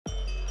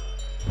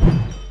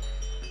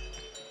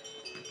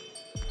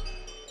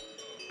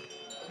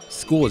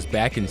school is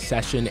back in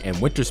session and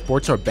winter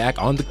sports are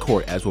back on the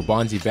court as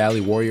Waubonsie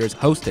Valley Warriors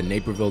host the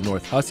Naperville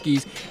North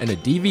Huskies in a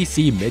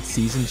DVC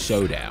midseason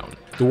showdown.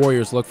 The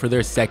Warriors look for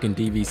their second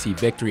DVC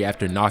victory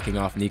after knocking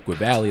off Neuqua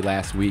Valley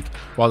last week,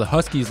 while the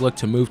Huskies look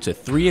to move to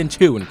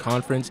 3-2 in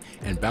conference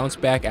and bounce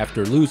back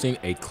after losing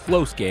a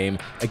close game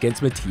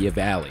against Mattia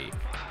Valley.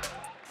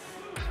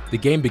 The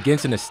game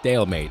begins in a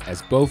stalemate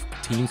as both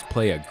teams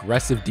play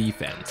aggressive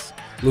defense.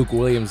 Luke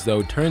Williams,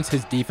 though, turns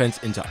his defense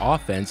into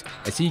offense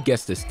as he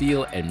gets the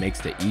steal and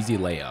makes the easy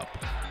layup.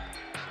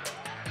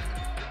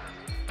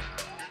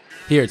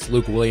 Here it's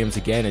Luke Williams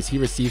again as he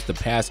receives the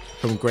pass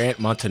from Grant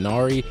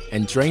Montanari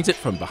and drains it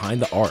from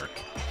behind the arc.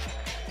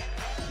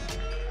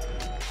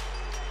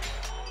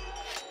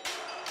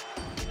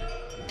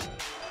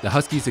 The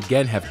Huskies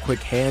again have quick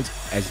hands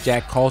as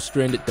Jack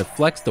Kallstrand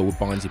deflects the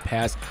Waubonsie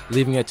pass,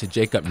 leaving it to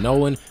Jacob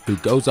Nolan, who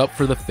goes up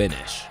for the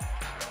finish.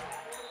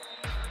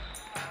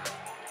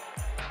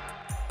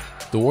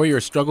 The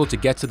Warriors struggled to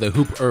get to the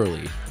hoop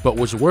early, but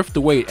was worth the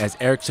wait as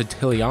Eric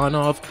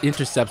Chtilianov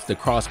intercepts the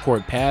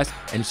cross-court pass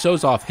and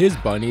shows off his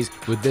bunnies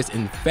with this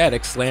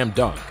emphatic slam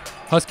dunk.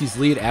 Huskies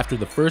lead after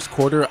the first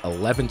quarter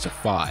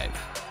 11-5.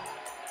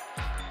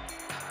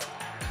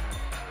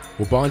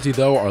 Waubonsie,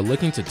 though, are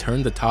looking to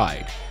turn the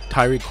tide.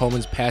 Tyreek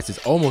Coleman's pass is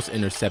almost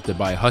intercepted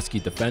by a Husky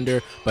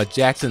defender, but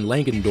Jackson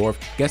Langendorf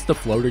gets the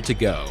floater to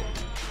go.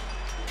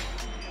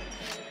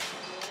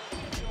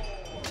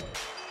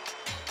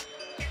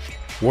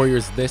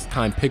 Warriors this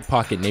time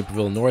pickpocket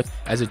Naperville North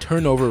as a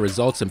turnover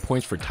results in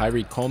points for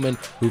Tyreek Coleman,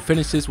 who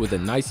finishes with a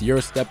nice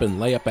Eurostep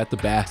and layup at the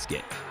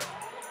basket.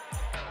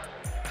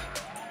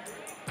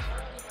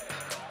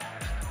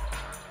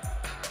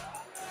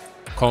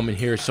 Coleman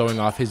here showing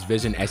off his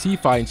vision as he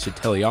finds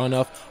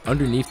Chtilianov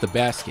underneath the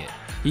basket.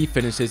 He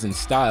finishes in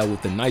style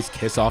with a nice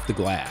kiss off the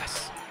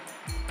glass.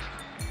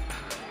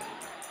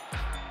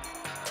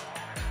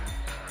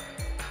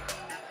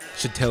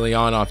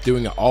 Chtilianov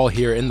doing it all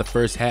here in the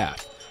first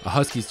half. A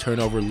Huskies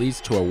turnover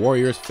leads to a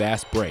Warriors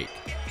fast break.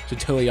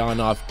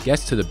 Chtilianov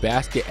gets to the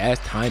basket as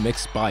time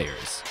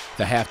expires.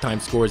 The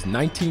halftime score is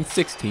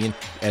 19-16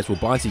 as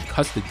Waubonsie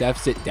cuts the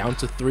deficit down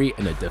to 3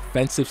 in a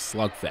defensive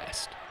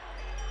slugfest.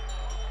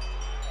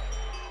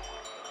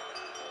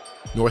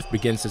 North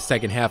begins the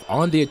second half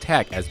on the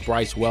attack as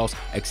Bryce Wells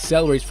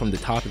accelerates from the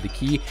top of the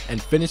key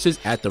and finishes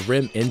at the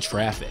rim in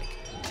traffic.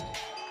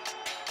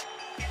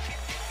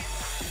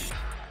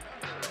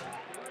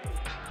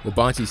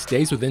 Waubonsie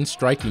stays within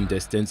striking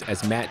distance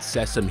as Matt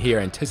Sessom here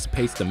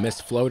anticipates the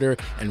missed floater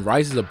and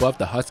rises above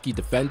the Husky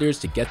defenders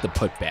to get the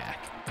putback.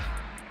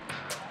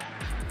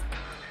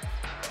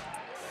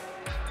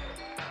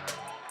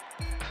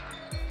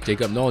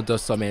 Jacob Nolan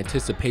does some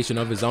anticipation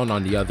of his own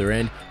on the other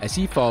end as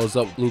he follows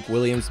up Luke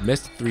Williams'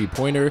 missed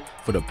three-pointer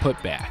for the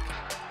putback.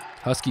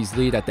 Huskies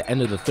lead at the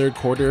end of the third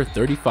quarter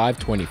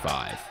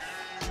 35-25.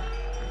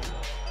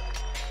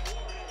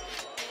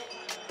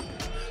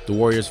 The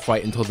Warriors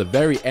fight until the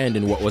very end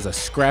in what was a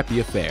scrappy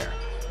affair.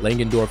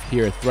 Langendorf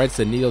here threads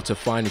the needle to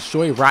find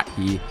Shoy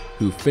Rathi,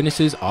 who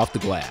finishes off the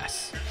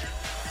glass.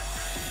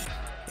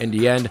 In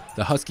the end,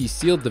 the Huskies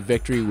sealed the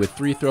victory with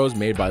free throws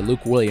made by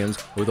Luke Williams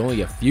with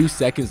only a few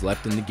seconds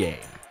left in the game.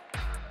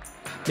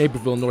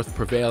 Naperville North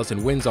prevails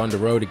and wins on the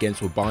road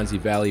against Waubonsie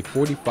Valley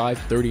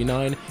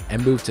 45-39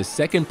 and moves to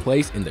second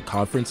place in the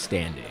conference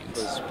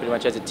standings. Pretty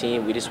much as a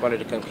team, we just wanted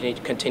to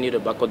continue to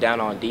buckle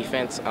down on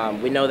defense.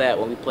 We know that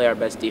when we play our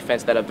best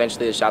defense that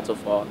eventually the shots will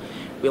fall.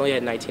 We only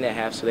had 19 at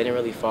half, so they didn't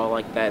really fall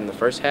like that in the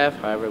first half.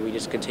 However, we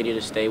just continue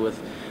to stay with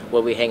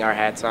what we hang our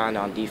hats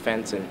on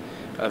defense, and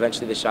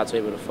eventually the shots were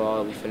able to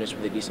fall. We finished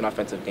with a decent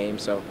offensive game,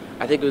 so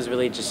I think it was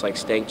really just like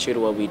staying true to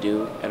what we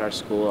do at our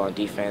school on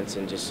defense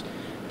and just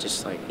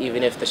like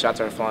even if the shots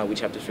aren't falling, we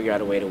just have to figure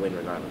out a way to win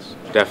regardless.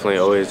 Definitely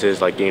always is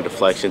like getting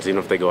deflections, even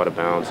if they go out of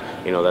bounds.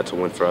 You know, that's a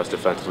win for us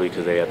defensively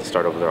because they have to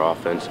start over their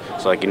offense.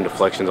 So like getting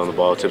deflections on the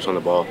ball, tips on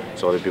the ball,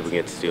 so other people can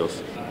get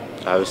steals.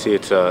 Obviously,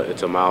 it's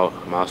a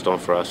milestone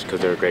for us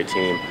because they're a great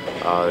team.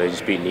 They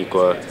just beat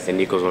Neuqua, and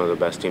Neuqua's one of the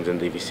best teams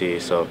in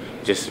DVC. So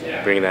just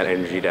bringing that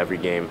energy to every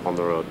game on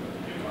the road.